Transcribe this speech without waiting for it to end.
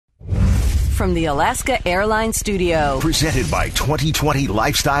from the Alaska Airlines studio. Presented by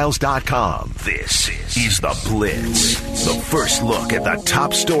 2020lifestyles.com. This is The Blitz. The first look at the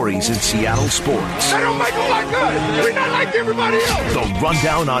top stories in Seattle sports. They don't make them like us. We're not like everybody else. The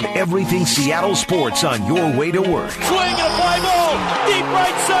rundown on everything Seattle sports on your way to work. Swing and a fly ball. Deep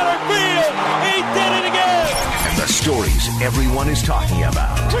right center field. He did it again. And the stories everyone is talking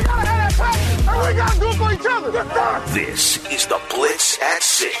about. We got to have that passion, and we got to do it for each other. This is The Blitz at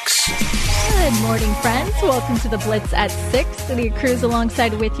 6. Good morning, friends. Welcome to The Blitz at 6. Lydia Cruz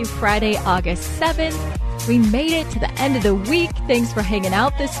alongside with you Friday, August 7th. We made it to the end of the week. Thanks for hanging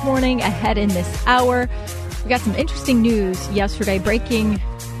out this morning ahead in this hour. We got some interesting news yesterday. Breaking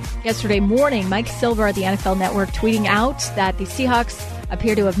yesterday morning, Mike Silver at the NFL Network tweeting out that the Seahawks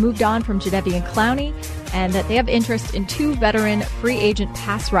appear to have moved on from Jadeveon Clowney and that they have interest in 2 veteran free agent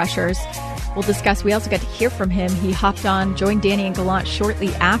pass rushers. We'll discuss. We also got to hear from him. He hopped on, joined Danny and Gallant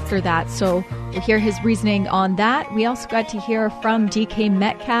shortly after that. So we'll hear his reasoning on that. We also got to hear from DK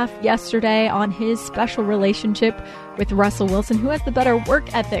Metcalf yesterday on his special relationship with Russell Wilson, who has the better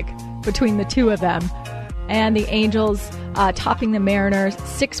work ethic between the two of them. And the Angels topping the Mariners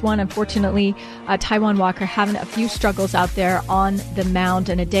 6-1. Unfortunately, Taijuan Walker having a few struggles out there on the mound,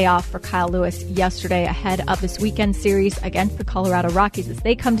 and a day off for Kyle Lewis yesterday ahead of this weekend series against the Colorado Rockies as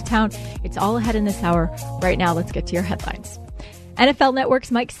they come to town. It's all ahead in this hour. Right now, let's get to your headlines. NFL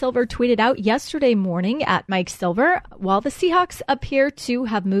Network's Mike Silver tweeted out yesterday morning at Mike Silver, while the Seahawks appear to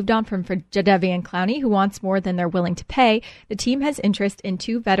have moved on from Jadeveon Clowney, who wants more than they're willing to pay, the team has interest in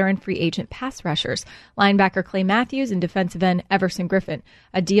 2 veteran free agent pass rushers, linebacker Clay Matthews and defensive end Everson Griffen.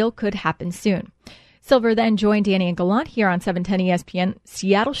 A deal could happen soon. Silver then joined Danny and Gallant here on 710 ESPN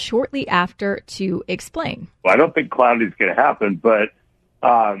Seattle shortly after to explain. Well, I don't think Clowney's going to happen, but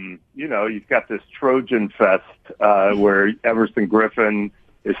you've got this Trojan Fest where Everson Griffen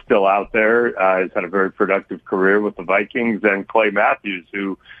is still out there. He's had a very productive career with the Vikings, and Clay Matthews,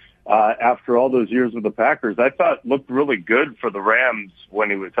 who, after all those years with the Packers, I thought looked really good for the Rams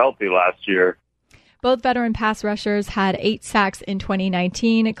when he was healthy last year. Both veteran pass rushers had 8 sacks in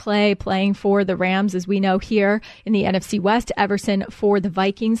 2019. Clay playing for the Rams, as we know here in the NFC West. Everson for the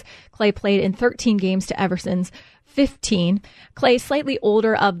Vikings. Clay played in 13 games to Everson's 15. Clay, slightly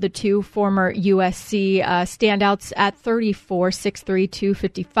older of the two, former USC standouts at 34, 6'3",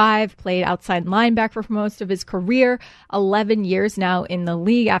 255, played outside linebacker for most of his career, 11 years now in the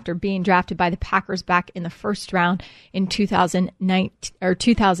league after being drafted by the Packers back in the first round in 2009,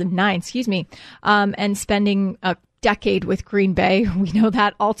 and spending a decade with Green Bay. We know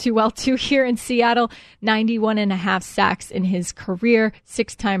that all too well, too, here in Seattle. 91.5 sacks in his career,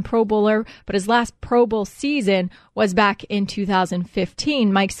 6-time Pro Bowler, but his last Pro Bowl season was back in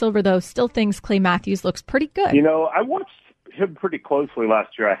 2015. Mike Silver, though, still thinks Clay Matthews looks pretty good. I watched him pretty closely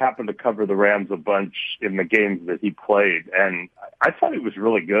last year. I happened to cover the Rams a bunch in the games that he played, and I thought he was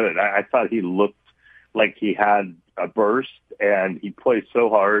really good. I thought he looked like he had a burst, and he plays so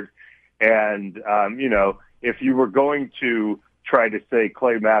hard. And, if you were going to try to say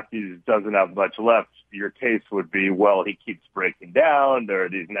Clay Matthews doesn't have much left, your case would be, well, he keeps breaking down. There are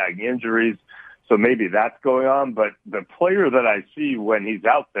these nagging injuries. So maybe that's going on. But the player that I see when he's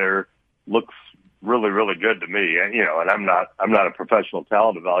out there looks really, really good to me. And, and I'm not a professional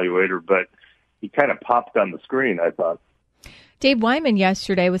talent evaluator, but he kind of popped on the screen, I thought. Dave Wyman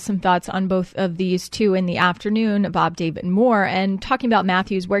yesterday with some thoughts on both of these two in the afternoon, Bob, Dave, and more, and talking about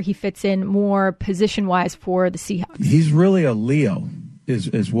Matthews, where he fits in more position-wise for the Seahawks. He's really a Leo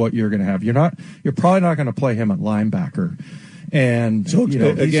is what you're going to have. You're probably not going to play him at linebacker. And so,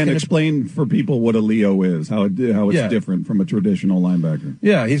 again, explain for people what a Leo is, how it's different from a traditional linebacker.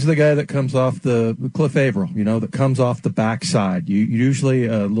 Yeah, he's the guy that comes off the Cliff Averill, that comes off the backside. You usually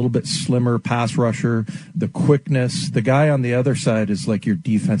a little bit slimmer pass rusher, the quickness. The guy on the other side is like your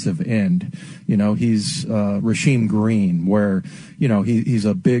defensive end. He's Rasheem Green, where, he's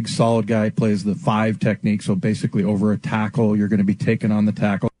a big, solid guy, plays the 5 technique. So basically over a tackle, you're going to be taken on the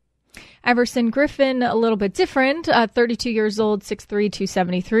tackle. Everson Griffen, a little bit different, 32 years old, 6'3",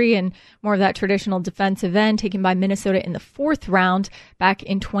 273, and more of that traditional defensive end, taken by Minnesota in the 4th round back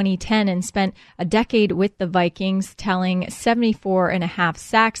in 2010 and spent a decade with the Vikings, tallying 74.5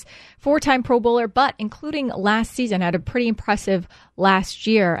 sacks. 4-time Pro Bowler, but including last season, had a pretty impressive last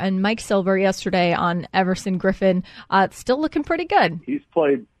year. And Mike Silver yesterday on Everson Griffen, still looking pretty good. He's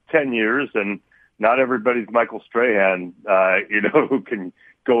played 10 years, and not everybody's Michael Strahan, who can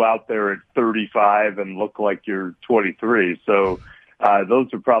go out there at 35 and look like you're 23. So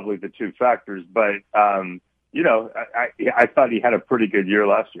those are probably the 2 factors. But, I thought he had a pretty good year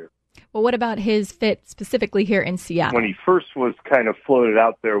last year. Well, what about his fit specifically here in Seattle? When he first was kind of floated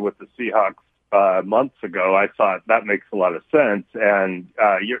out there with the Seahawks, months ago, I thought that makes a lot of sense. And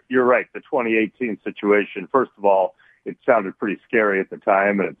you're right. The 2018 situation, first of all, it sounded pretty scary at the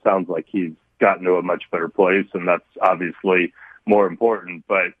time, and it sounds like he's gotten to a much better place, and that's obviously more important.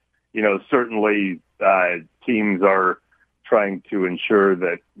 But, certainly teams are trying to ensure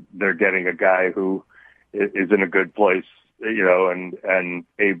that they're getting a guy who is in a good place, and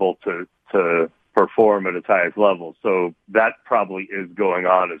able to perform at its highest level. So that probably is going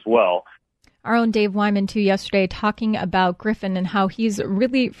on as well. Our own Dave Wyman, too, yesterday talking about Griffen and how he's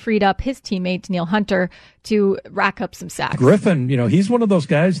really freed up his teammate, Danielle Hunter, to rack up some sacks. Griffen, he's one of those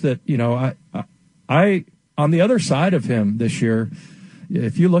guys that, I on the other side of him this year,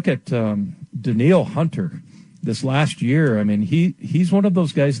 if you look at Danielle Hunter this last year, I mean, he's one of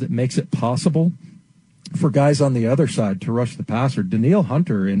those guys that makes it possible for guys on the other side to rush the passer. Danielle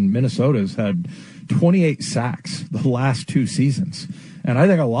Hunter in Minnesota has had 28 sacks the last 2 seasons. And I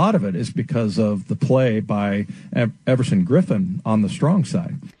think a lot of it is because of the play by Everson Griffen on the strong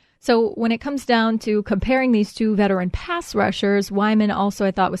side. So when it comes down to comparing these two veteran pass rushers, Wyman also,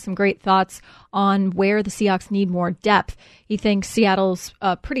 I thought, with some great thoughts on where the Seahawks need more depth. He thinks Seattle's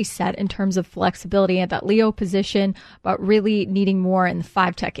pretty set in terms of flexibility at that Leo position, but really needing more in the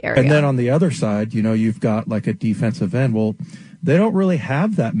 5-tech area. And then on the other side, you've got like a defensive end. Well, they don't really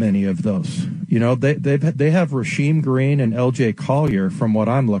have that many of those. They have Rasheem Green and LJ Collier from what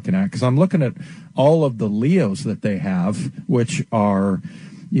I'm looking at, because I'm looking at all of the Leos that they have, which are,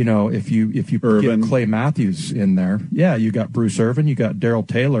 if you get Clay Matthews in there, you got Bruce Irvin, you got Darrell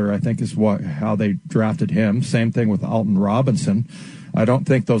Taylor, I think is how they drafted him. Same thing with Alton Robinson. I don't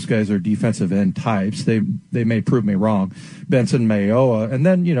think those guys are defensive end types. They may prove me wrong. Benson Mayoa. And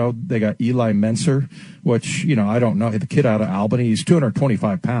then, they got Eli Menser, which, I don't know. The kid out of Albany, he's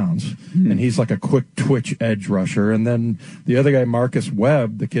 225 pounds, and he's like a quick twitch edge rusher. And then the other guy, Marcus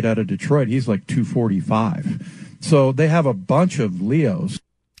Webb, the kid out of Detroit, he's like 245. So they have a bunch of Leos.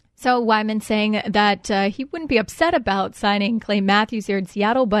 So Wyman saying that he wouldn't be upset about signing Clay Matthews here in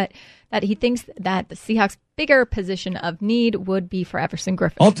Seattle, but that he thinks that the Seahawks' bigger position of need would be for Everson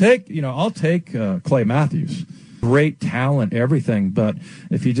Griffen. I'll take Clay Matthews. Great talent, everything. But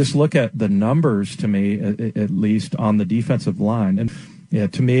if you just look at the numbers, to me, at least on the defensive line,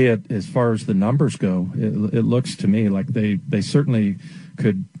 and to me, as far as the numbers go, it looks to me like they certainly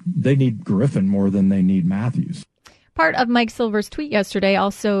could. They need Griffen more than they need Matthews. Part of Mike Silver's tweet yesterday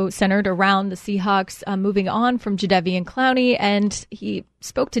also centered around the Seahawks moving on from Jadeveon Clowney, and he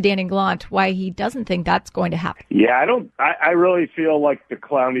spoke to Danny Glant why he doesn't think that's going to happen. Yeah, I really feel like the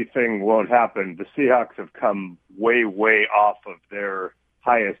Clowney thing won't happen. The Seahawks have come way, way off of their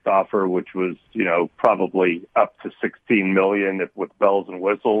highest offer, which was, probably up to $16 million with bells and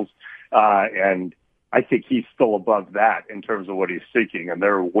whistles. And I think he's still above that in terms of what he's seeking, and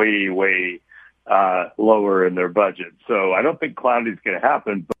they're way, way lower in their budget. So I don't think Clowney's going to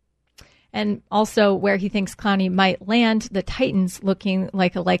happen. And also where he thinks Clowney might land, the Titans looking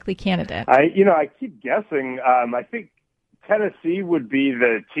like a likely candidate. I keep guessing. I think Tennessee would be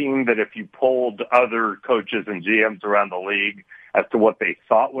the team that if you polled other coaches and GMs around the league as to what they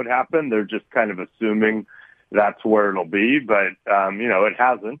thought would happen, they're just kind of assuming that's where it'll be. But, it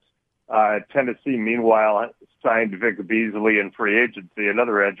hasn't. Tennessee, meanwhile, signed Vic Beasley in free agency,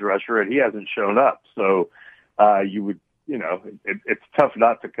 another edge rusher, and he hasn't shown up. So it's tough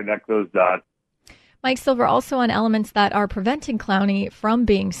not to connect those dots. Mike Silver also on elements that are preventing Clowney from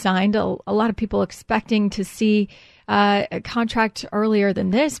being signed. A lot of people expecting to see a contract earlier than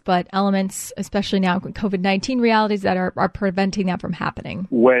this, but elements, especially now with COVID-19 realities, that are preventing that from happening.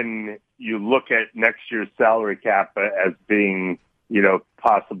 When you look at next year's salary cap as being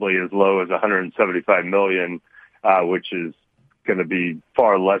possibly as low as $175 million, which is going to be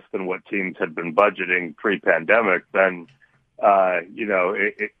far less than what teams had been budgeting pre-pandemic, then,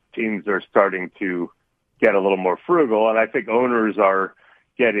 teams are starting to get a little more frugal. And I think owners are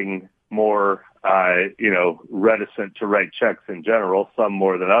getting more, reticent to write checks in general, some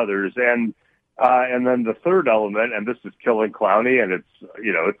more than others. And then the third element, and this is killing Clowney, and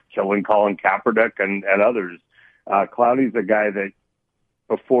it's killing Colin Kaepernick and others. Clowney's a guy that,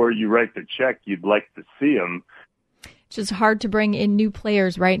 before you write the check, you'd like to see him. It's just hard to bring in new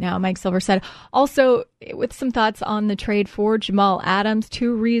players right now, Mike Silver said. Also, with some thoughts on the trade for Jamal Adams,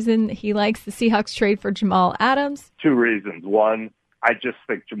 2 reasons he likes the Seahawks trade for Jamal Adams. 2 reasons. One, I just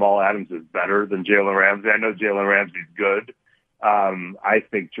think Jamal Adams is better than Jalen Ramsey. I know Jalen Ramsey's good. I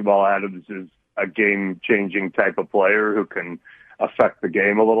think Jamal Adams is a game-changing type of player who can affect the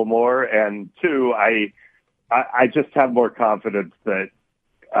game a little more. And 2, I just have more confidence that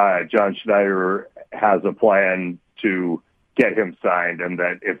John Schneider has a plan to get him signed, and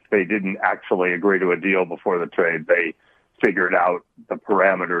that if they didn't actually agree to a deal before the trade, they figured out the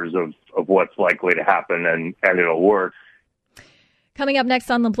parameters of what's likely to happen, and it'll work. Coming up next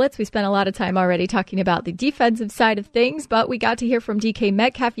on The Blitz, we spent a lot of time already talking about the defensive side of things, but we got to hear from DK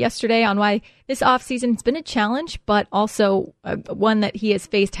Metcalf yesterday on why this offseason has been a challenge, but also one that he has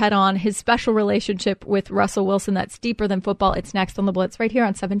faced head-on, his special relationship with Russell Wilson that's deeper than football. It's next on The Blitz right here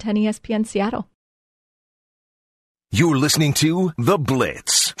on 710 ESPN Seattle. You're listening to The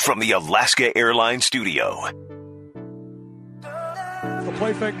Blitz from the Alaska Airlines studio. The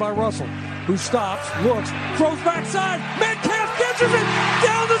play fake by Russell, who stops, looks, throws backside. Metcalf catches it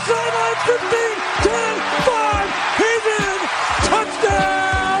down the sideline. 15, 10, 5. He's in.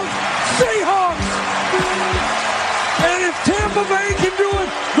 Touchdown, Seahawks. And if Tampa Bay can do it,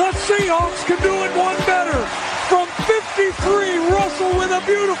 the Seahawks can do it one better. From 53, Russell with a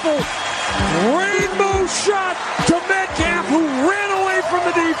beautiful rainbow shot to Metcalf, who ran away from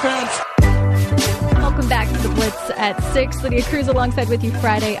the defense. Welcome back to The Blitz at 6. Lydia Cruz alongside with you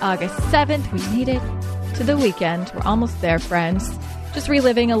Friday, August 7th. We made it to the weekend. We're almost there, friends. Just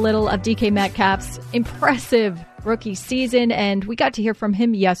reliving a little of DK Metcalf's impressive rookie season, and we got to hear from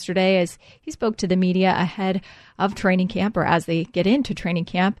him yesterday as he spoke to the media ahead of training camp, or as they get into training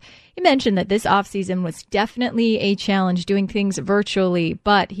camp. He mentioned that this offseason was definitely a challenge doing things virtually,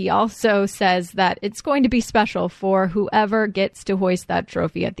 but he also says that it's going to be special for whoever gets to hoist that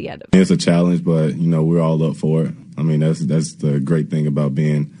trophy at the end of it. It's a challenge, but, we're all up for it. I mean, that's the great thing about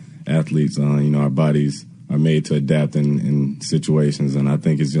being athletes. Our bodies are made to adapt in situations, and I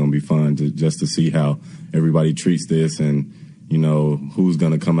think it's going to be fun just to see how everybody treats this and, who's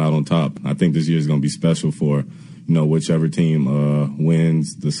going to come out on top. I think this year is going to be special for, whichever team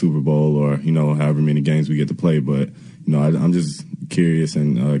wins the Super Bowl or, however many games we get to play. But, I'm just curious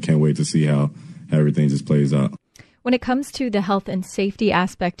and can't wait to see how everything just plays out. When it comes to the health and safety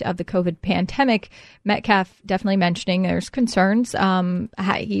aspect of the COVID pandemic, Metcalf definitely mentioning there's concerns.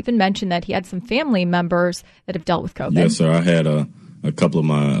 He even mentioned that he had some family members that have dealt with COVID. Yes, sir. I had a couple of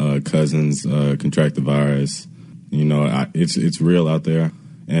my cousins contract the virus. It's real out there.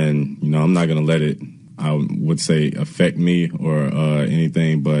 And, I'm not going to let it, I would say, affect me or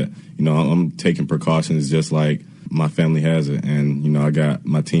anything. But, I'm taking precautions just like my family has it. And, I got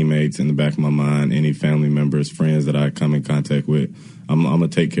my teammates in the back of my mind, any family members, friends that I come in contact with. I'm going to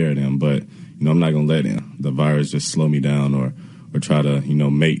take care of them. But, I'm not going to let the virus just slow me down or try to,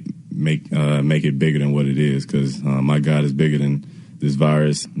 make it bigger than what it is. Because my God is bigger than this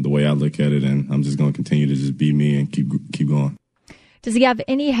virus, the way I look at it. And I'm just going to continue to just be me and keep going. Does he have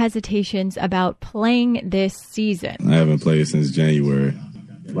any hesitations about playing this season? I haven't played since January.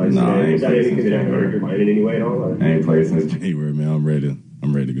 No, I ain't played since January. I ain't played since January, man.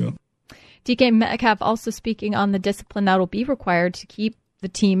 I'm ready to go. DK Metcalf also speaking on the discipline that will be required to keep the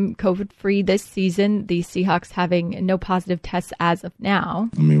team COVID-free this season. The Seahawks having no positive tests as of now.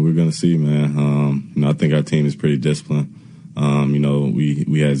 I mean, we're going to see, man. I think our team is pretty disciplined.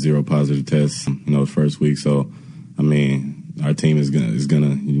 We had 0 positive tests, first week. So, I mean, our team is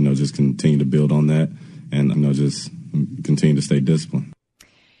gonna just continue to build on that and, just continue to stay disciplined.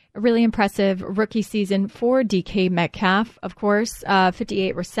 A really impressive rookie season for DK Metcalf, of course.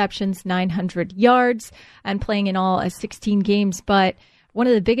 58 receptions, 900 yards, and playing in all 16 games. But one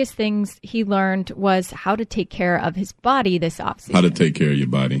of the biggest things he learned was how to take care of his body this offseason. How to take care of your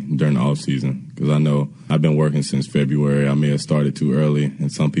body during the offseason. Because I know I've been working since February. I may have started too early in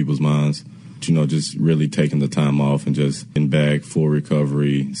some people's minds. Just really taking the time off and just in back, full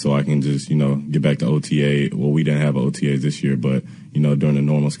recovery, so I can just, get back to OTA. Well, we didn't have OTA this year, but, during the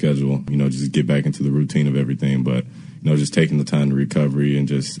normal schedule, just get back into the routine of everything. But, just taking the time to recovery and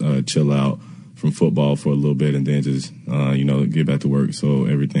just chill out from football for a little bit and then just, get back to work. So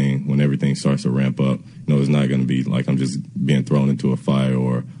when everything starts to ramp up, it's not going to be like I'm just being thrown into a fire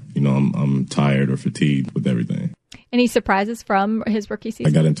or, I'm tired or fatigued with everything. Any surprises from his rookie season?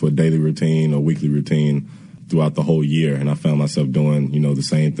 I got into a daily routine, a weekly routine throughout the whole year, and I found myself doing, the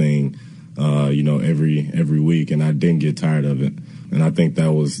same thing, every week, and I didn't get tired of it. And I think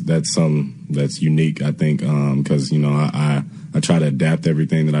that's something that's unique, I think, because, I try to adapt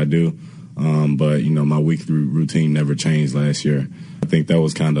everything that I do, but, my weekly routine never changed last year. I think that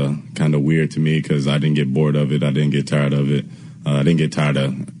was kind of weird to me because I didn't get bored of it. I didn't get tired of it. I didn't get tired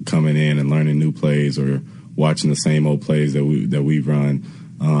of coming in and learning new plays or watching the same old plays that we've run.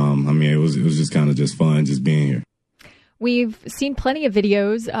 It was just kind of just fun just being here. We've seen plenty of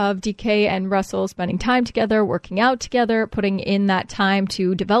videos of DK and Russell spending time together, working out together, putting in that time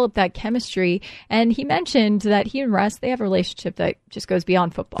to develop that chemistry. And he mentioned that he and Russ, they have a relationship that just goes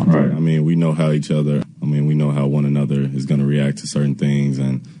beyond football. Right. I mean, we know how we know how one another is going to react to certain things.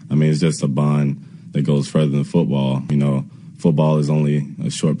 And, I mean, it's just a bond that goes further than football. You know, football is only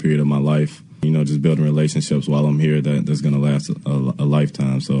a short period of my life. You know, just building relationships while I'm here that's going to last a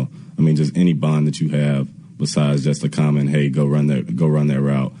lifetime. So, I mean, just any bond that you have besides just a common, hey, go run that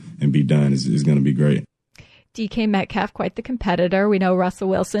route and be done is going to be great. DK Metcalf, quite the competitor. We know Russell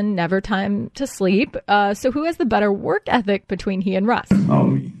Wilson, never time to sleep. So who has the better work ethic between he and Russ? Oh,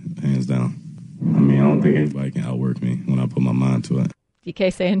 me, hands down. I mean, I don't think anybody can outwork me when I put my mind to it.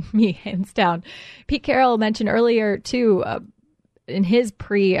 DK saying me, hands down. Pete Carroll mentioned earlier, too, in his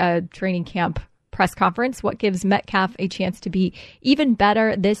pre-training camp press conference, what gives Metcalf a chance to be even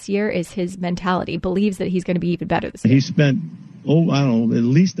better this year is his mentality. Believes that he's going to be even better this year. He spent, at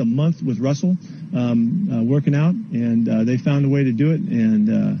least a month with Russell working out, and they found a way to do it,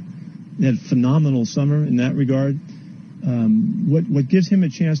 and they had a phenomenal summer in that regard. What gives him a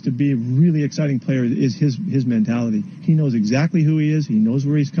chance to be a really exciting player is his mentality. He knows exactly who he is. He knows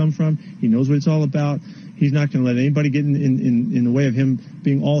where he's come from. He knows what it's all about. He's not going to let anybody get in the way of him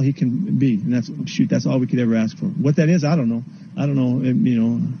being all he can be. And that's all we could ever ask for. What that is, I don't know. You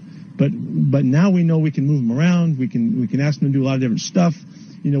know, but now we know we can move him around. We can ask him to do a lot of different stuff.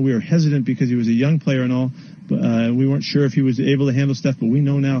 You know, we were hesitant because he was a young player and all, but we weren't sure if he was able to handle stuff. But we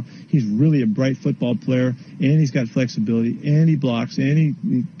know now he's really a bright football player, and he's got flexibility, and he blocks, and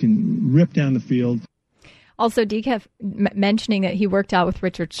he can rip down the field. Also, DK mentioning that he worked out with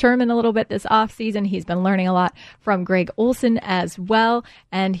Richard Sherman a little bit this offseason. He's been learning a lot from Greg Olsen as well,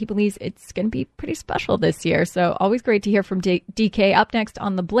 and he believes it's going to be pretty special this year. So always great to hear from DK. Up next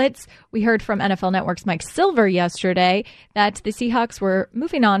on The Blitz, we heard from NFL Network's Mike Silver yesterday that the Seahawks were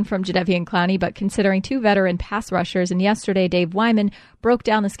moving on from Jadeveon Clowney, but considering two veteran pass rushers. And yesterday, Dave Wyman broke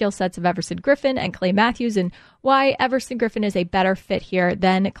down the skill sets of Everson Griffen and Clay Matthews and why Everson Griffen is a better fit here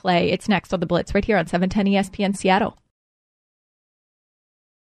than Clay. It's next on The Blitz right here on 710 ESPN Seattle.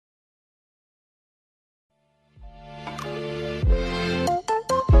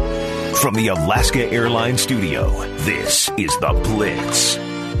 From the Alaska Airlines studio, this is The Blitz.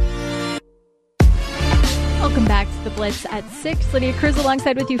 Welcome back to The Blitz at 6. Lydia Cruz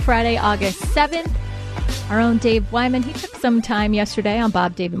alongside with you Friday, August 7th. Our own Dave Wyman, he took some time yesterday on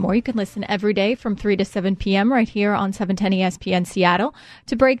Bob, David Moore. You can listen every day from 3 to 7 p.m. right here on 710 ESPN Seattle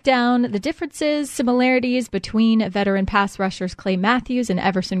to break down the differences, similarities between veteran pass rushers Clay Matthews and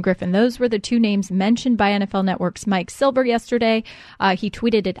Everson Griffen. Those were the two names mentioned by NFL Network's Mike Silver yesterday. He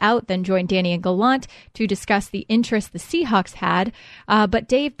tweeted it out, then joined Danny and Gallant to discuss the interest the Seahawks had. But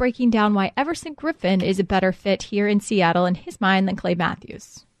Dave breaking down why Everson Griffen is a better fit here in Seattle in his mind than Clay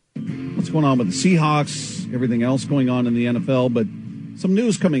Matthews. What's going on with the Seahawks, everything else going on in the NFL, but some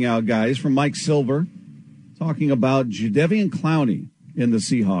news coming out, guys, from Mike Silver talking about Jadeveon Clowney in the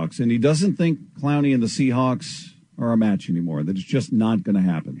Seahawks, and he doesn't think Clowney and the Seahawks are a match anymore, that it's just not going to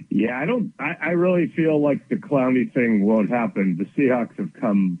happen. Yeah, I really feel like the Clowney thing won't happen. The Seahawks have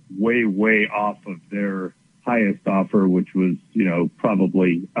come way, way off of their highest offer, which was,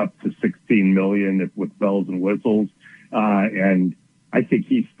 probably up to $16 million with bells and whistles, and I think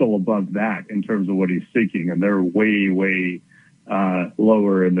he's still above that in terms of what he's seeking, and they're way, way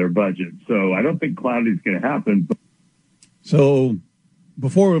lower in their budget. So I don't think Clowney's going to happen. So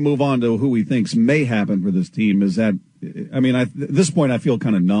before we move on to who he thinks may happen for this team, is that, at this point I feel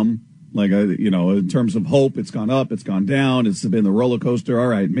kind of numb. Like, in terms of hope, it's gone up, it's gone down, it's been the roller coaster. All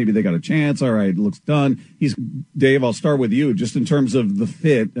right, maybe they got a chance. All right, it looks done. Dave, I'll start with you, just in terms of the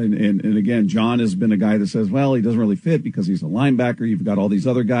fit. And again, John has been a guy that says, well, he doesn't really fit because he's a linebacker. You've got all these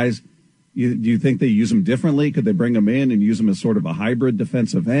other guys. Do you think they use him differently? Could they bring him in and use him as sort of a hybrid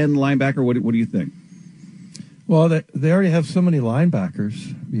defensive end linebacker? What do you think? Well, they already have so many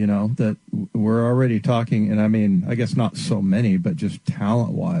linebackers, that we're already talking. And I guess not so many, but just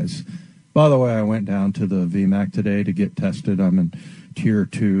talent-wise. By the way, I went down to the VMAC today to get tested. I'm in Tier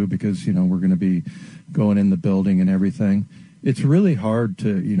 2 because, we're going to be going in the building and everything. It's really hard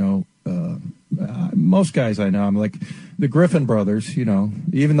to, most guys I know, I'm like the Griffen brothers,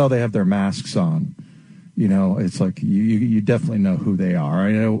 even though they have their masks on, it's like you definitely know who they are.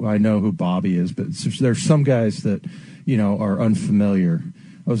 I know who Bobby is, but there's some guys that, are unfamiliar.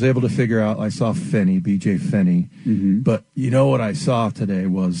 I was able to figure out, I saw BJ Finney, but what I saw today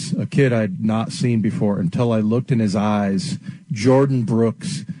was a kid I'd not seen before until I looked in his eyes. Jordan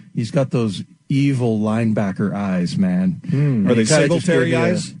Brooks, he's got those evil linebacker eyes, man. Are they Singletary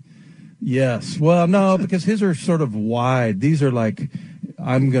eyes? Yes. Well, no, because his are sort of wide. These are like,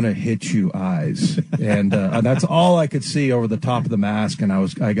 I'm going to hit you eyes. And that's all I could see over the top of the mask. And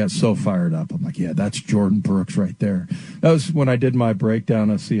I got so fired up. I'm like, yeah, that's Jordan Brooks right there. That was when I did my breakdown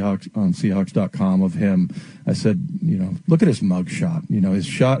of Seahawks on Seahawks.com of him. I said, look at his mug shot, his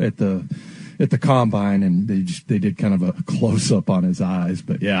shot at the combine, and they did kind of a close up on his eyes.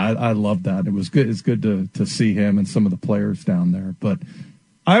 But yeah, I love that. It was good. It's good to see him and some of the players down there. But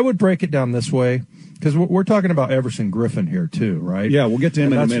I would break it down this way, because we're talking about Everson Griffen here too, right? Yeah, we'll get to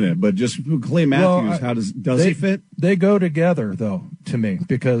him in a minute. But just Clay Matthews, how does he fit? They go together, though, to me,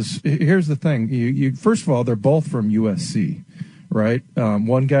 because here's the thing. You first of all, they're both from USC, right?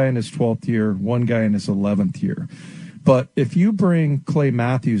 One guy in his 12th year, one guy in his 11th year. But if you bring Clay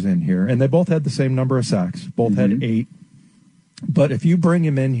Matthews in here, and they both had the same number of sacks, both had 8. But if you bring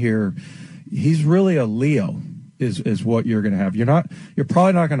him in here, he's really a Leo. Is what you're going to have. You're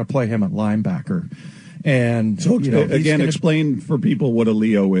probably not going to play him at linebacker. And so again, explain for people what a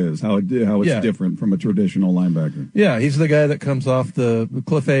Leo is, how it's different from a traditional linebacker. Yeah, he's the guy that comes off the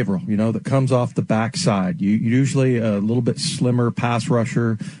Cliff Averill, that comes off the backside. You usually a little bit slimmer pass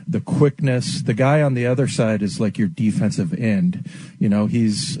rusher, the quickness. The guy on the other side is like your defensive end.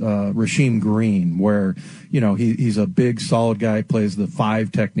 He's Rasheem Green, where he's a big solid guy, plays the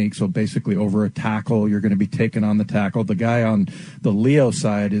 5 technique. So basically over a tackle, you're going to be taking on the tackle. The guy on the Leo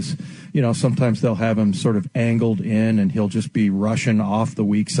side is, sometimes they'll have him sort of angled in, and he'll just be rushing off the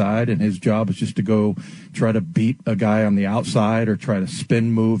weak side, and his job is just to go try to beat a guy on the outside or try to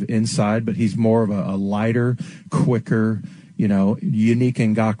spin move inside. But he's more of a lighter, quicker, unique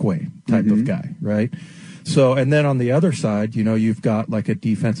Ngakoue type of guy, right? So, and then on the other side, you've got like a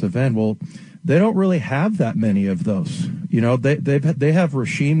defensive end. Well, they don't really have that many of those. They have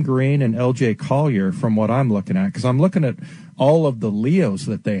Rasheem Green and LJ Collier from what I'm looking at, because I'm looking at all of the Leos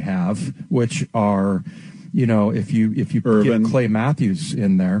that they have, which are, if you Irvin. get Clay Matthews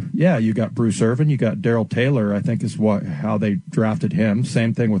in there, you got Bruce Irvin, you got Darrell Taylor, I think is how they drafted him.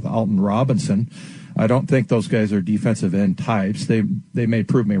 Same thing with Alton Robinson. I don't think those guys are defensive end types. They may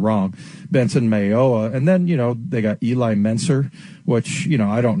prove me wrong. Benson Mayoa. And then, they got Eli Menser, which,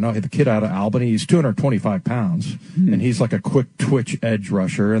 I don't know. The kid out of Albany, he's 225 pounds, and he's like a quick twitch edge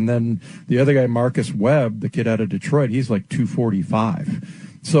rusher. And then the other guy, Marcus Webb, the kid out of Detroit, he's like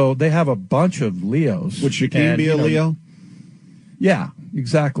 245. So they have a bunch of Leos. Would Shaquem be a Leo? Yeah,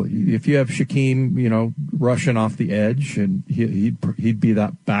 exactly. If you have Shaquem, rushing off the edge, and he'd be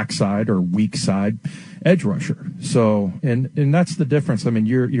that backside or weak side edge rusher. So, and that's the difference. I mean,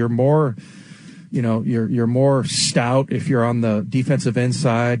 you're more, you're more stout if you're on the defensive end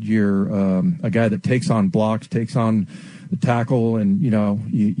side. You're a guy that takes on blocks, takes on the tackle, and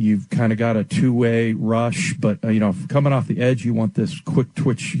you've kind of got a two-way rush. But coming off the edge, you want this quick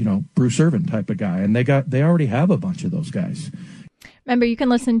twitch, Bruce Irvin type of guy, and they already have a bunch of those guys. Remember, you can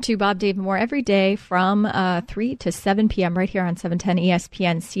listen to Bob, Dave, and More every day from 3 to 7 p.m. right here on 710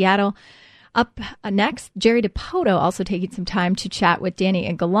 ESPN Seattle. Up next, Jerry DiPoto also taking some time to chat with Danny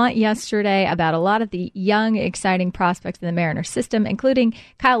and Gallant yesterday about a lot of the young, exciting prospects in the Mariner system, including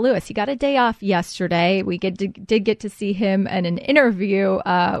Kyle Lewis. He got a day off yesterday. We did get to see him in an interview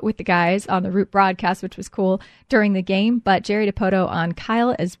with the guys on the Root broadcast, which was cool during the game. But Jerry DiPoto on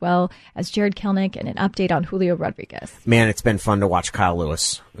Kyle, as well as Jared Kelnick, and an update on Julio Rodriguez. Man, it's been fun to watch Kyle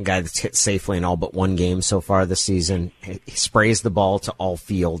Lewis, a guy that's hit safely in all but one game so far this season. He sprays the ball to all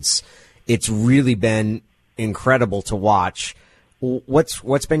fields. It's really been incredible to watch.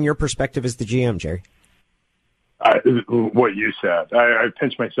 What's been your perspective as the GM, Jerry? What you said. I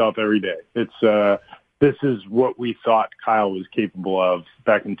pinch myself every day. It's this is what we thought Kyle was capable of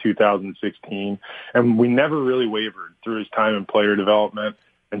back in 2016, and we never really wavered through his time in player development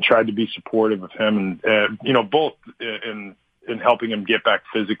and tried to be supportive of him, and both in helping him get back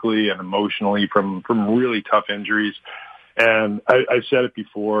physically and emotionally from really tough injuries. And I've said it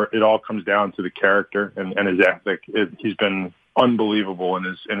before, it all comes down to the character and his ethic. He's been unbelievable in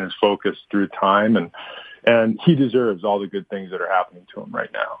his focus through time, and he deserves all the good things that are happening to him right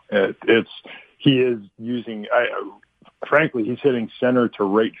now. He is using, frankly, he's hitting center to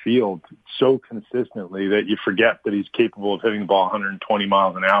right field so consistently that you forget that he's capable of hitting the ball 120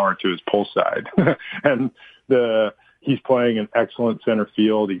 miles an hour to his pull side. And he's playing an excellent center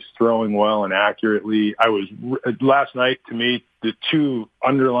field. He's throwing well and accurately. Last night, to me, the two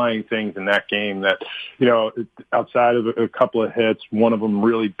underlying things in that game that, outside of a couple of hits, one of them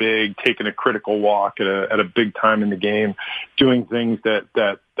really big, taking a critical walk at a big time in the game, doing things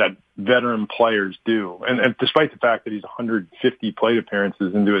that veteran players do. And despite the fact that he's 150 plate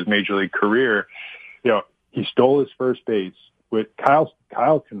appearances into his major league career, he stole his first base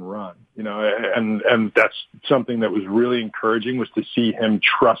Kyle can run, and that's something that was really encouraging, was to see him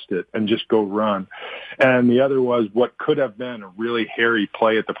trust it and just go run. And the other was what could have been a really hairy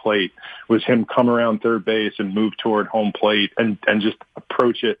play at the plate was him come around third base and move toward home plate and just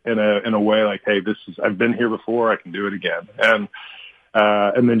approach it in a way like, hey, I've been here before, I can do it again.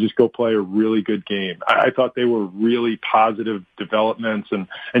 And then just go play a really good game. I thought they were really positive developments,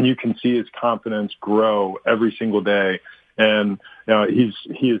 and you can see his confidence grow every single day. And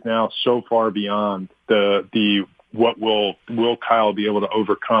he is now so far beyond the what will Kyle be able to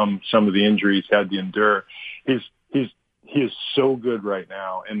overcome some of the injuries he had to endure. He is so good right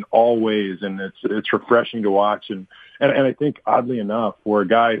now in all ways, and it's refreshing to watch. And I think oddly enough, for a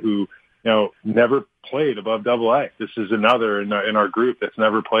guy who never played above AA, this is another in our group that's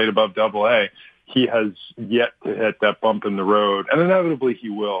never played above AA. He has yet to hit that bump in the road, and inevitably he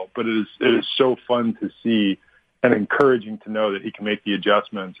will. But it is so fun to see and encouraging to know that he can make the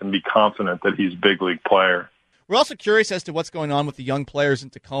adjustments and be confident that he's a big league player. We're also curious as to what's going on with the young players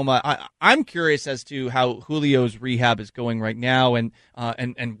in Tacoma. I'm curious as to how Julio's rehab is going right now and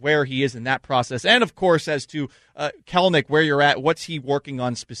where he is in that process. And, of course, as to Kelenic, where you're at, what's he working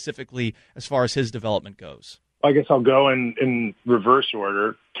on specifically as far as his development goes? I guess I'll go in reverse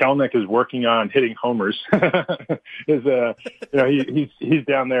order. Kelenic is working on hitting homers. He's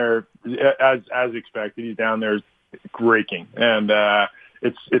down there as expected. He's down there raking, and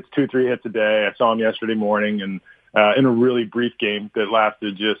it's 2-3 hits a day. I saw him yesterday morning, and in a really brief game that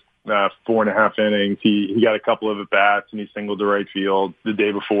lasted just 4.5 innings. He got a couple of at bats, and he singled to right field the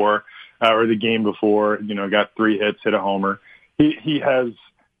day before or the game before. Got 3 hits, hit a homer. He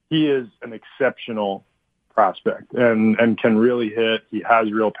is an exceptional prospect and can really hit. He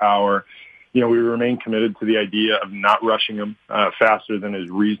has real power. We remain committed to the idea of not rushing him faster than is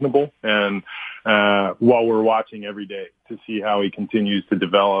reasonable. And while we're watching every day to see how he continues to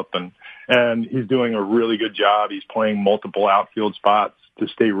develop, and he's doing a really good job. He's playing multiple outfield spots to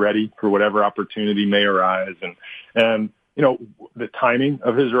stay ready for whatever opportunity may arise. And the timing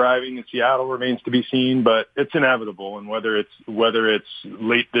of his arriving in Seattle remains to be seen, but it's inevitable. And whether it's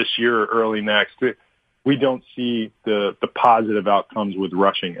late this year or early next, we don't see the positive outcomes with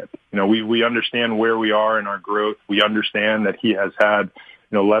rushing it. We understand where we are in our growth. We understand that he has had,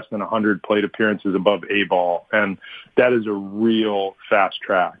 less than 100 plate appearances above A ball. And that is a real fast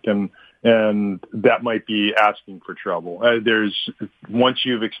track. And that might be asking for trouble. Once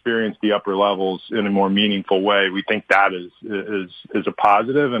you've experienced the upper levels in a more meaningful way, we think that is a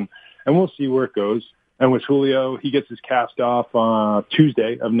positive, and we'll see where it goes. And with Julio, he gets his cast off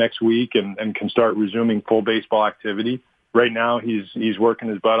Tuesday of next week and can start resuming full baseball activity. Right now, he's working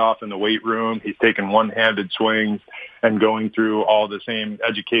his butt off in the weight room. He's taking one-handed swings and going through all the same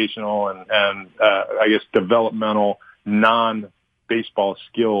educational and I guess developmental non-baseball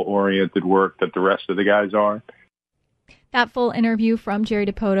skill-oriented work that the rest of the guys are. That full interview from Jerry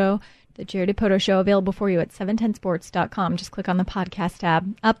Dipoto, the Jerry Dipoto Show, available for you at 710sports.com. Just click on the podcast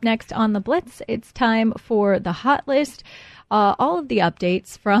tab. Up next on the Blitz, it's time for the Hot List. All of the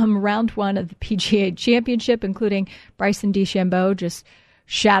updates from round 1 of the PGA Championship, including Bryson DeChambeau just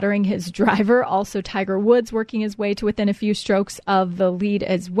shattering his driver. Also, Tiger Woods working his way to within a few strokes of the lead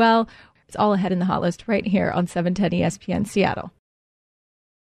as well. It's all ahead in the Hot List right here on 710 ESPN Seattle.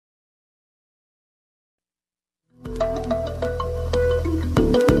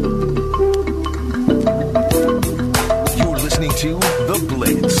 Listening to The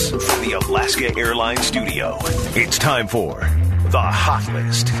Blitz from the Alaska Airlines studio. It's time for The Hot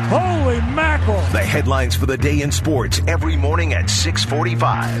List. Holy mackerel! The headlines for the day in sports every morning at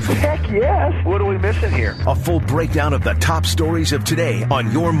 6:45. Heck yes! What are we missing here? A full breakdown of the top stories of today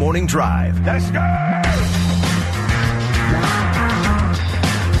on your morning drive. Let's go!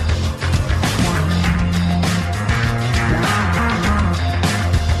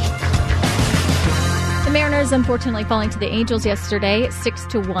 Unfortunately falling to the Angels yesterday,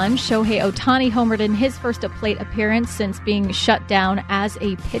 6-1. Shohei Ohtani homered in his first plate appearance since being shut down as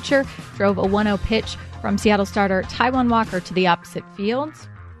a pitcher. Drove a 1-0 pitch from Seattle starter Taijuan Walker to the opposite field.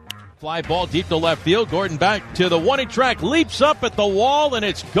 Fly ball deep to left field. Gordon back to the one-inning track, leaps up at the wall, and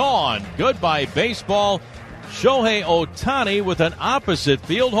it's gone. Goodbye, baseball. Shohei Ohtani with an opposite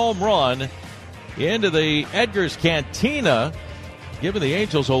field home run into the Edgar's Cantina, giving the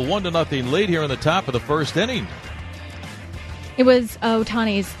Angels a 1-0 lead here in the top of the first inning. It was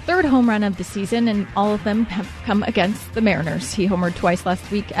Ohtani's third home run of the season, and all of them have come against the Mariners. He homered twice last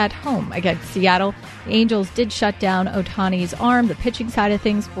week at home against Seattle. The Angels did shut down Ohtani's arm, the pitching side of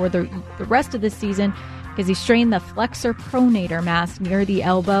things, for the rest of the season. because he strained the flexor pronator mass near the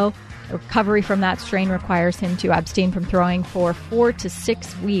elbow. The recovery from that strain requires him to abstain from throwing for 4 to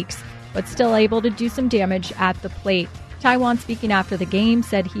 6 weeks, but still able to do some damage at the plate. Taiwan, speaking after the game,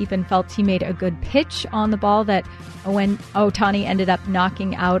 said he even felt he made a good pitch on the ball that Ohtani ended up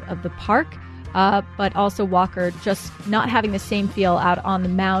knocking out of the park. But also Walker just not having the same feel out on the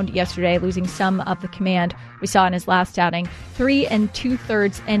mound yesterday, losing some of the command we saw in his last outing. 3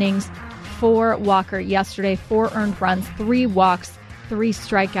 2/3 innings for Walker yesterday, 4 earned runs, 3 walks, 3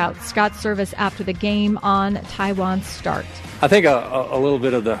 strikeouts. Scott Service after the game on Taiwan's start. I think a little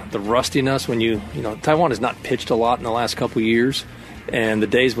bit of the rustiness when you know, Taiwan has not pitched a lot in the last couple of years, and the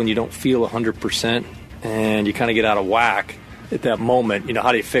days when you don't feel 100% and you kind of get out of whack at that moment, you know,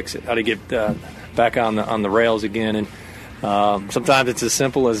 how do you fix it? How do you get back on the rails again? And sometimes it's as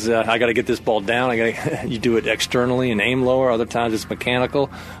simple as I got to get this ball down. You do it externally and aim lower. Other times it's mechanical,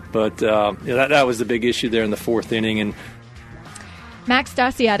 but that was the big issue there in the 4th inning. And Max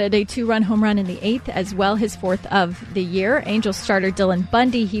Stassi added a 2-run home run in the 8th, as well his 4th of the year. Angels starter Dylan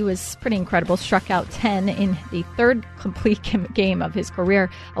Bundy, he was pretty incredible, struck out 10 in the 3rd complete game of his career,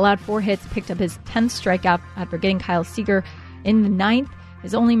 allowed 4 hits, picked up his 10th strikeout after getting Kyle Seager in the 9th.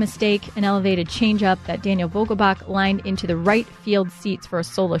 His only mistake, an elevated changeup that Daniel Vogelbach lined into the right field seats for a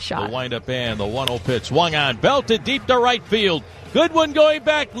solo shot. The windup and the 1-0 pitch swung on, belted deep to right field. Good one going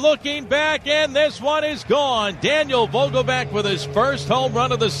back, looking back, and this one is gone. Daniel Vogelbach with his first home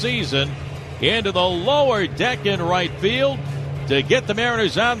run of the season into the lower deck in right field to get the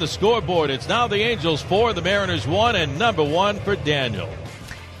Mariners on the scoreboard. It's now the Angels 4, the Mariners 1, and number 1 for Daniel.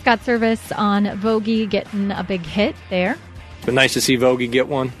 Scott Service on Vogie getting a big hit there. It's been nice to see Vogie get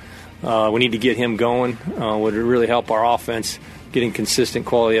one. We need to get him going. Would really help our offense, getting consistent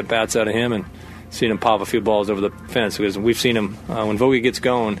quality at bats out of him and seeing him pop a few balls over the fence, because we've seen him when Vogie gets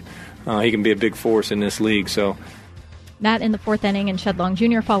going, he can be a big force in this league. So that in the 4th inning, and Shedlong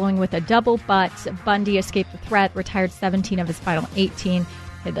Jr. following with a double, but Bundy escaped the threat, retired 17 of his final 18,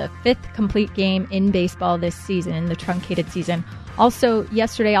 had the 5th complete game in baseball this season, in the truncated season. Also,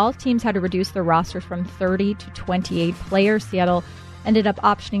 yesterday, all teams had to reduce their rosters from 30 to 28 players. Seattle ended up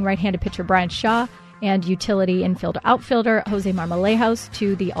optioning right-handed pitcher Brian Shaw and utility infielder outfielder Jose Marmolejos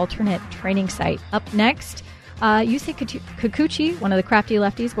to the alternate training site. Up next, Yusei Kikuchi, one of the crafty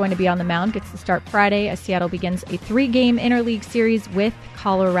lefties, going to be on the mound, gets to start Friday as Seattle begins a 3-game interleague series with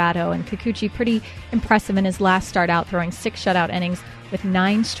Colorado. And Kikuchi pretty impressive in his last start out, throwing 6 shutout innings with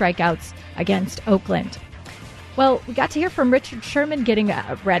 9 strikeouts against Oakland. Well, we got to hear from Richard Sherman getting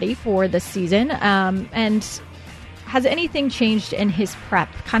ready for the season, and has anything changed in his prep?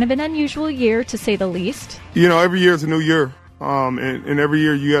 Kind of an unusual year, to say the least. You know, every year is a new year, and every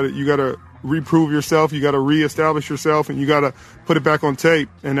year you gotta reprove yourself, you gotta reestablish yourself, and you gotta put it back on tape,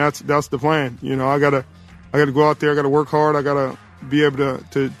 and that's the plan. You know, I gotta go out there, I gotta work hard, I gotta be able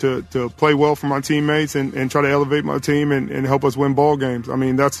to play well for my teammates and try to elevate my team and help us win ball games. I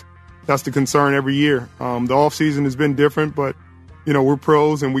mean, that's the concern every year. The off season has been different, but you know, we're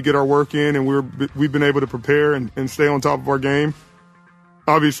pros and we get our work in, and we've been able to prepare and stay on top of our game.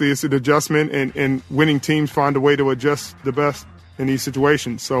 Obviously, it's an adjustment, and winning teams find a way to adjust the best in these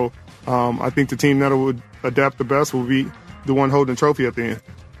situations. So I think the team that would adapt the best will be the one holding the trophy at the end.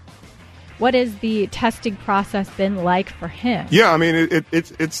 What has the testing process been like for him? Yeah, I mean,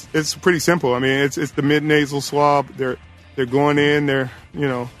 it's pretty simple. I mean, it's the mid-nasal swab. They're going in, they're, you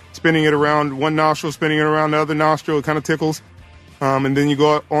know, spinning it around one nostril, spinning it around the other nostril. It kind of tickles. And then you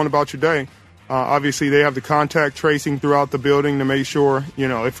go on about your day. Obviously, they have the contact tracing throughout the building to make sure, you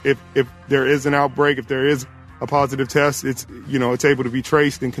know, if there is an outbreak, if there is a positive test, it's able to be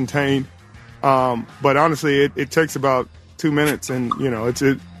traced and contained. But honestly, it takes about 2 minutes, and you know,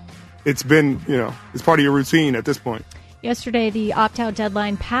 it's been, you know, it's part of your routine at this point. Yesterday, the opt-out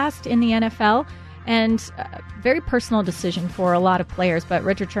deadline passed in the NFL, and a very personal decision for a lot of players. But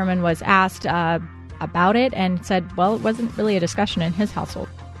Richard Sherman was asked about it and said, well, it wasn't really a discussion in his household.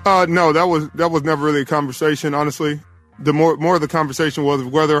 No, that was never really a conversation, honestly. The more of the conversation was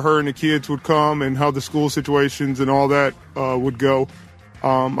whether her and the kids would come and how the school situations and all that would go.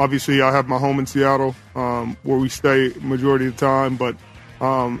 Obviously, I have my home in Seattle where we stay majority of the time, but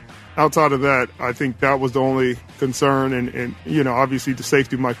outside of that, I think that was the only concern. And you know, obviously, the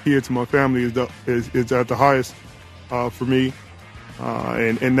safety of my kids and my family is at the highest for me.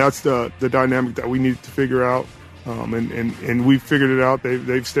 And that's the dynamic that we need to figure out. And we've figured it out.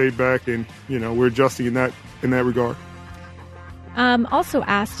 They've stayed back, and you know, we're adjusting in that regard. Also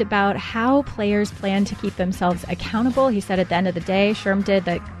asked about how players plan to keep themselves accountable. He said at the end of the day, Sherm did,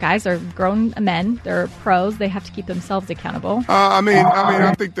 that guys are grown men, they're pros, they have to keep themselves accountable. I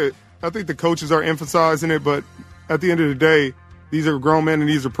think that the coaches are emphasizing it, but at the end of the day, these are grown men and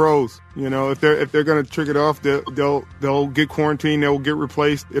these are pros. You know, if they're going to trick it off, they'll get quarantined, they'll get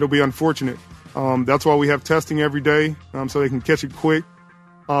replaced. It'll be unfortunate. That's why we have testing every day, so they can catch it quick.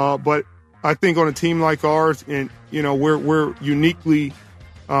 But I think on a team like ours, and you know, we're uniquely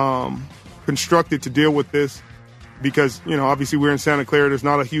constructed to deal with this because, you know, obviously we're in Santa Clara. There's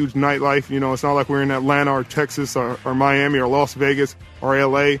not a huge nightlife. You know, it's not like we're in Atlanta or Texas or Miami or Las Vegas or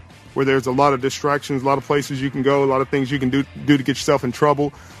LA, where there's a lot of distractions, a lot of places you can go, a lot of things you can do to get yourself in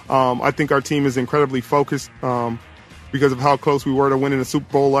trouble. I think our team is incredibly focused because of how close we were to winning the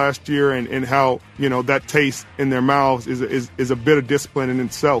Super Bowl last year, and how, you know, that taste in their mouths is a bit of discipline in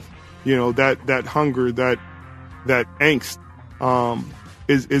itself. You know, that hunger, that angst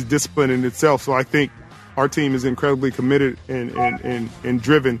is discipline in itself. So I think our team is incredibly committed and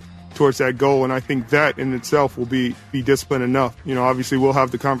driven towards that goal, and I think that in itself will be discipline enough. You know, obviously we'll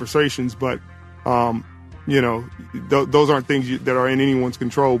have the conversations, but you know, those aren't things that are in anyone's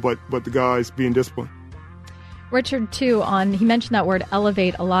control, but the guys being disciplined. Richard, too, he mentioned that word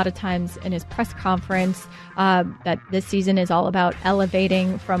elevate a lot of times in his press conference, that this season is all about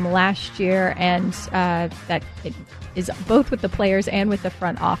elevating from last year, and that it is both with the players and with the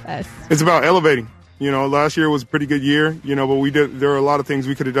front office. It's about elevating. You know, last year was a pretty good year, you know, but there are a lot of things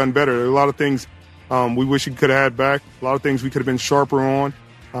we could have done better. There are a lot of things we wish we could have had back, a lot of things we could have been sharper on,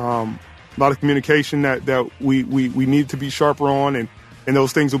 a lot of communication that we need to be sharper on, and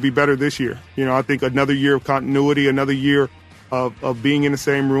those things will be better this year. You know, I think another year of continuity, another year of being in the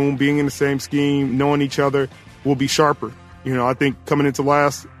same room, being in the same scheme, knowing each other, will be sharper. You know, I think coming into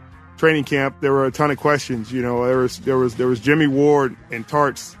last training camp, there were a ton of questions. You know, there was Jimmy Ward and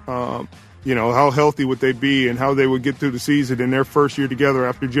Tarts. You know, how healthy would they be and how they would get through the season in their first year together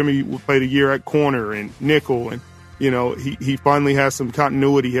after Jimmy played a year at corner and nickel. And, you know, he finally has some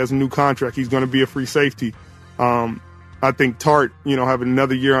continuity. He has a new contract. He's going to be a free safety. I think Tart, you know, having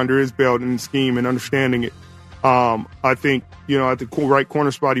another year under his belt in the scheme and understanding it. I think, you know, at the right corner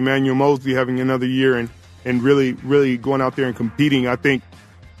spot, Emmanuel Mosley having another year and really, really going out there and competing. I think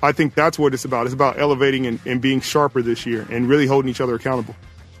that's what it's about. It's about elevating and being sharper this year and really holding each other accountable.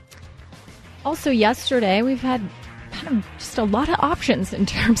 Also, yesterday, we've had kind of just a lot of options in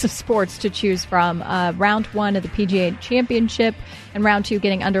terms of sports to choose from. Round 1 of the PGA Championship and Round 2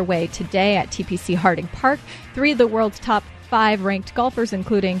 getting underway today at TPC Harding Park. 3 of the world's top 5 ranked golfers,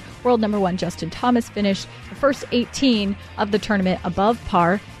 including world number 1 Justin Thomas, finished the first 18 of the tournament above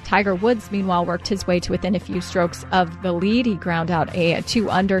par. Tiger Woods, meanwhile, worked his way to within a few strokes of the lead. He ground out a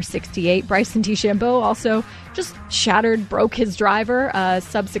 2-under 68. Bryson DeChambeau also just broke his driver,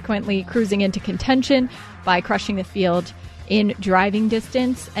 subsequently cruising into contention by crushing the field in driving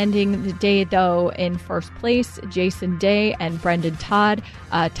distance. Ending the day, though, in first place, Jason Day and Brendan Todd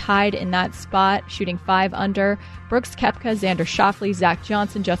tied in that spot, shooting 5 under. Brooks Koepka, Xander Schauffele, Zach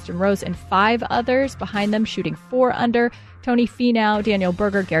Johnson, Justin Rose, and 5 others behind them, shooting 4 under. Tony Finau, Daniel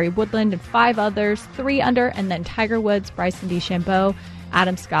Berger, Gary Woodland, and 5 others, 3 under, and then Tiger Woods, Bryson DeChambeau,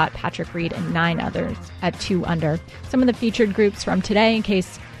 Adam Scott, Patrick Reed, and 9 others at 2 under. Some of the featured groups from today, in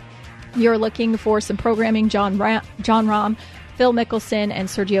case you're looking for some programming: John Rahm, Phil Mickelson, and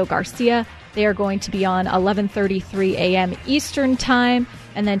Sergio Garcia. They are going to be on 11:33 a.m. Eastern Time,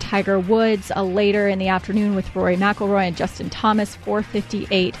 and then Tiger Woods later in the afternoon with Rory McIlroy and Justin Thomas,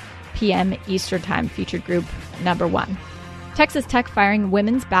 4:58 p.m. Eastern Time, featured group number 1. Texas Tech firing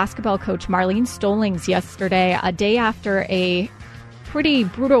women's basketball coach Marlene Stallings yesterday, a day after a pretty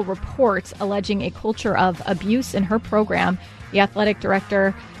brutal report alleging a culture of abuse in her program. The athletic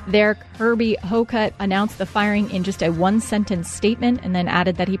director there, Herbie Hokut, announced the firing in just a 1-sentence statement and then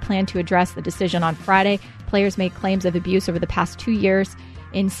added that he planned to address the decision on Friday. Players made claims of abuse over the past 2 years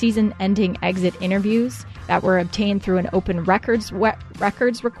in season-ending exit interviews that were obtained through an open records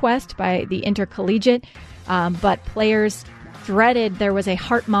request by the Intercollegiate, but players dreaded there was a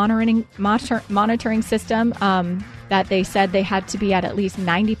heart monitoring system that they said they had to be at least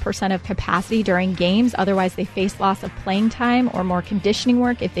 90% of capacity during games. Otherwise, they faced loss of playing time or more conditioning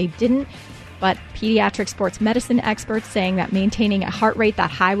work if they didn't. But pediatric sports medicine experts saying that maintaining a heart rate that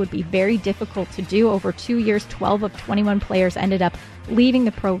high would be very difficult to do. Over 2 years, 12 of 21 players ended up leaving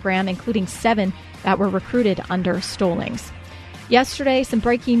the program, including 7 that were recruited under Stallings. Yesterday, some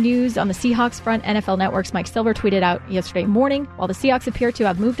breaking news on the Seahawks front. NFL Network's Mike Silver tweeted out yesterday morning, while the Seahawks appear to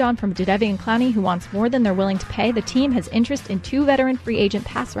have moved on from Jadeveon Clowney, who wants more than they're willing to pay, the team has interest in 2 veteran free agent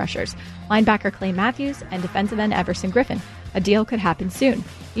pass rushers, linebacker Clay Matthews and defensive end Everson Griffen. A deal could happen soon.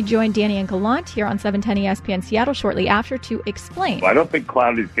 He joined Danny and Gallant here on 710 ESPN Seattle shortly after to explain. I don't think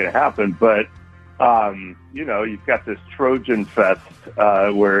Clowney's going to happen, but You've got this Trojan fest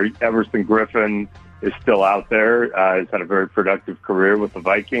where Everson Griffen is still out there. He's had a very productive career with the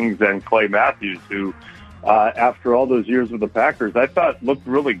Vikings, and Clay Matthews, who, after all those years with the Packers, I thought looked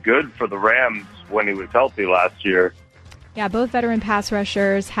really good for the Rams when he was healthy last year. Yeah, both veteran pass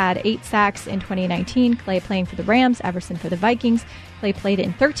rushers had 8 sacks in 2019. Clay playing for the Rams, Everson for the Vikings. Clay played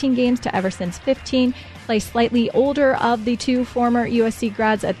in 13 games to Everson's 15. Clay slightly older of the two former USC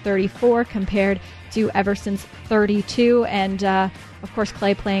grads at 34 compared to Everson's 32. And, of course,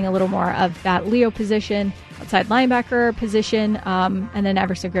 Clay playing a little more of that Leo position, outside linebacker position, and then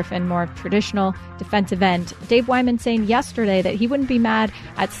Everson Griffen, more traditional defensive end. Dave Wyman saying yesterday that he wouldn't be mad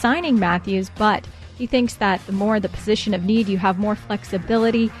at signing Matthews, but he thinks that the more the position of need, you have more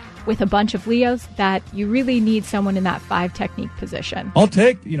flexibility with a bunch of Leos, that you really need someone in that 5 technique position. I'll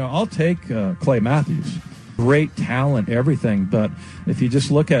take Clay Matthews. Great talent, everything. But if you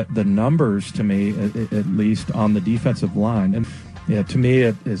just look at the numbers, to me, at least on the defensive line, and yeah, to me,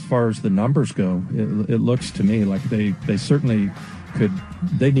 as far as the numbers go, it looks to me like they certainly could.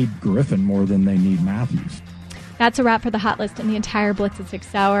 They need Griffen more than they need Matthews. That's a wrap for the Hot List and the entire Blitz at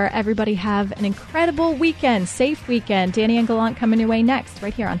 6 Hour. Everybody have an incredible weekend, safe weekend. Danny and Gallant coming your way next,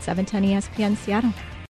 right here on 710 ESPN Seattle.